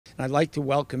And I'd like to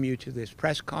welcome you to this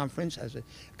press conference as an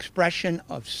expression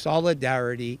of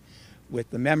solidarity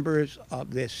with the members of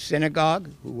this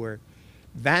synagogue who were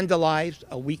vandalized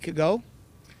a week ago,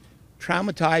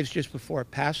 traumatized just before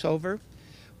Passover.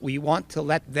 We want to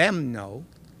let them know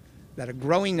that a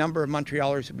growing number of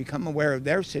Montrealers have become aware of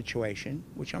their situation,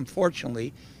 which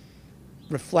unfortunately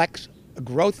reflects a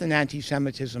growth in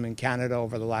anti-Semitism in Canada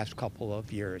over the last couple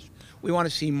of years. We want to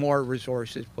see more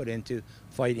resources put into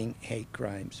fighting hate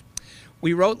crimes.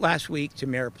 We wrote last week to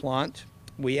Mayor Plante.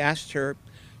 We asked her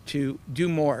to do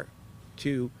more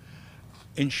to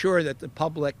ensure that the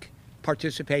public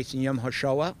participates in Yom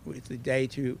HaShoah, with the day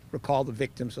to recall the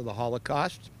victims of the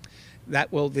Holocaust.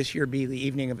 That will this year be the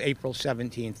evening of April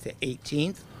 17th to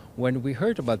 18th. When we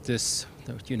heard about this,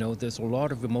 there's a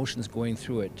lot of emotions going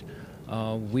through it.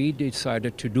 We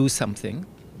decided to do something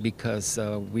because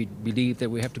we believe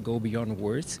that we have to go beyond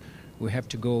words. We have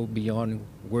to go beyond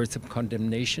words of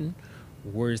condemnation,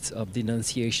 words of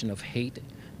denunciation of hate,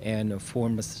 and a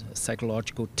form of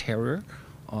psychological terror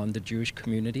on the Jewish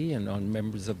community and on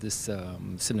members of this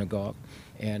synagogue.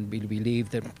 And we believe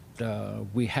that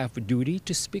we have a duty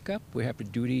to speak up. We have a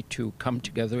duty to come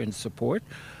together and support.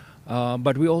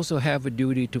 But we also have a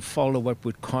duty to follow up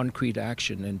with concrete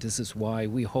action. And this is why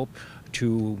we hope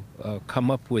to come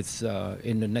up with,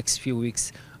 in the next few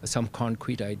weeks, some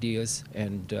concrete ideas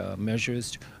and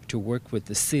measures to work with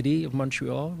the city of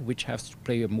Montreal, which has to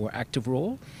play a more active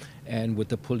role, and with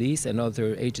the police and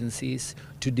other agencies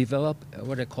to develop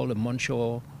what I call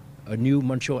a new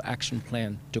Montreal action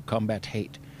plan to combat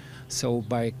hate. So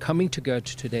by coming together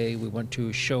today, we want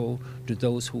to show to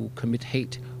those who commit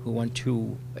hate, who want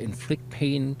to inflict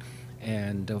pain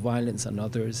and violence on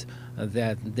others,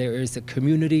 that there is a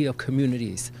community of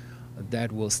communities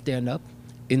that will stand up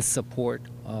in support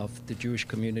of the Jewish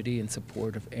community, in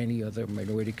support of any other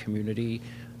minority community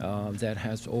that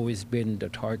has always been the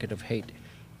target of hate.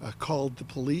 I called the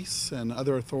police and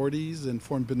other authorities,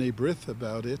 informed B'nai B'rith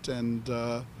about it, and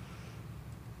I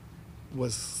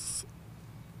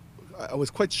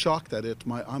was quite shocked at it.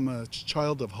 I'm a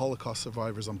child of Holocaust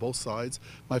survivors on both sides.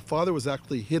 My father was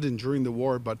actually hidden during the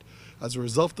war, but as a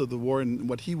result of the war and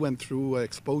what he went through,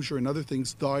 exposure and other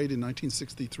things, died in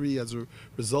 1963 as a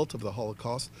result of the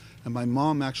Holocaust. And my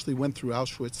mom actually went through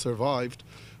Auschwitz, survived,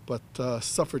 but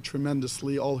suffered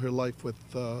tremendously all her life with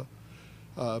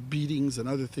beatings and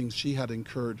other things she had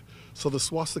incurred. So the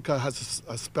swastika has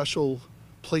a special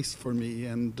place for me,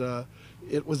 and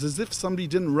it was as if somebody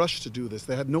didn't rush to do this.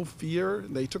 They had no fear.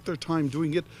 They took their time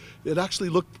doing it. It actually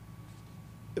looked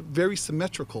very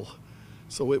symmetrical.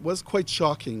 So it was quite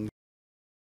shocking.